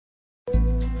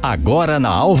Agora na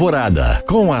Alvorada,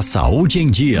 com a Saúde em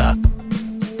Dia.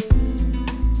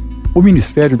 O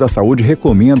Ministério da Saúde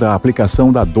recomenda a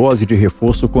aplicação da dose de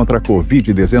reforço contra a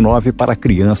Covid-19 para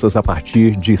crianças a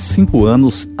partir de 5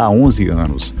 anos a 11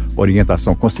 anos. A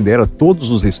orientação considera todos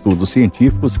os estudos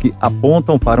científicos que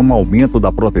apontam para um aumento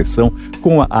da proteção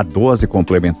com a dose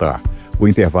complementar. O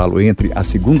intervalo entre a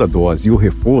segunda dose e o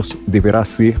reforço deverá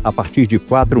ser a partir de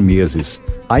 4 meses.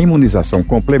 A imunização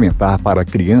complementar para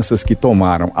crianças que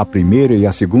tomaram a primeira e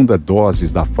a segunda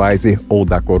doses da Pfizer ou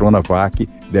da Coronavac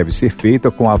deve ser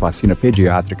feita com a vacina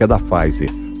pediátrica da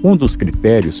Pfizer. Um dos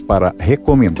critérios para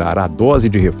recomendar a dose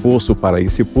de reforço para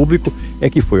esse público é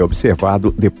que foi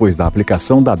observado, depois da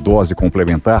aplicação da dose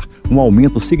complementar, um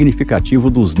aumento significativo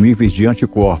dos níveis de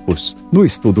anticorpos. No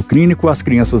estudo clínico, as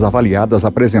crianças avaliadas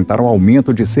apresentaram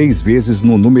aumento de 6 vezes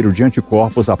no número de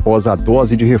anticorpos após a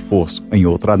dose de reforço. Em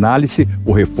outra análise,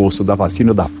 o reforço da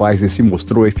vacina da Pfizer se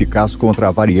mostrou eficaz contra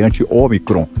a variante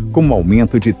Omicron, com um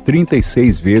aumento de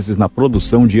 36 vezes na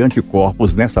produção de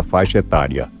anticorpos nessa faixa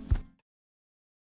etária.